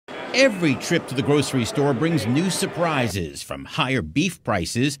Every trip to the grocery store brings new surprises, from higher beef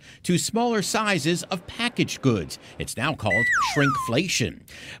prices to smaller sizes of packaged goods. It's now called shrinkflation.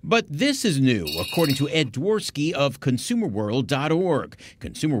 But this is new, according to Ed Dworsky of ConsumerWorld.org.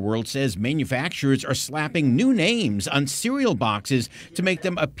 ConsumerWorld says manufacturers are slapping new names on cereal boxes to make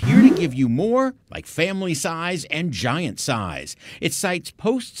them appear to give you more, like family size and giant size. It cites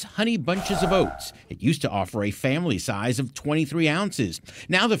Post's Honey Bunches of Oats. It used to offer a family size of 23 ounces.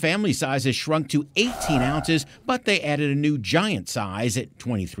 Now the family size has shrunk to 18 ounces, but they added a new giant size at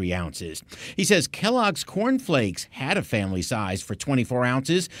 23 ounces. He says Kellogg's Corn Flakes had a family size for 24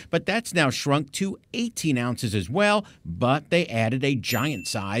 ounces, but that's now shrunk to 18 ounces as well, but they added a giant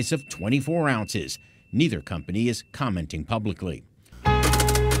size of 24 ounces. Neither company is commenting publicly.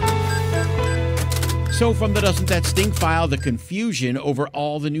 So from the Doesn't That Stink file, the confusion over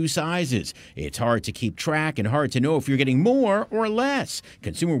all the new sizes. It's hard to keep track and hard to know if you're getting more or less.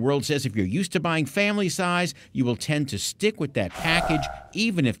 Consumer World says if you're used to buying family size, you will tend to stick with that package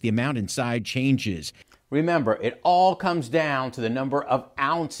even if the amount inside changes. Remember, it all comes down to the number of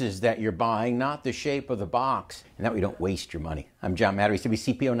ounces that you're buying, not the shape of the box, and that way you don't waste your money. I'm John Mattery,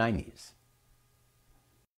 WCPO 9 News.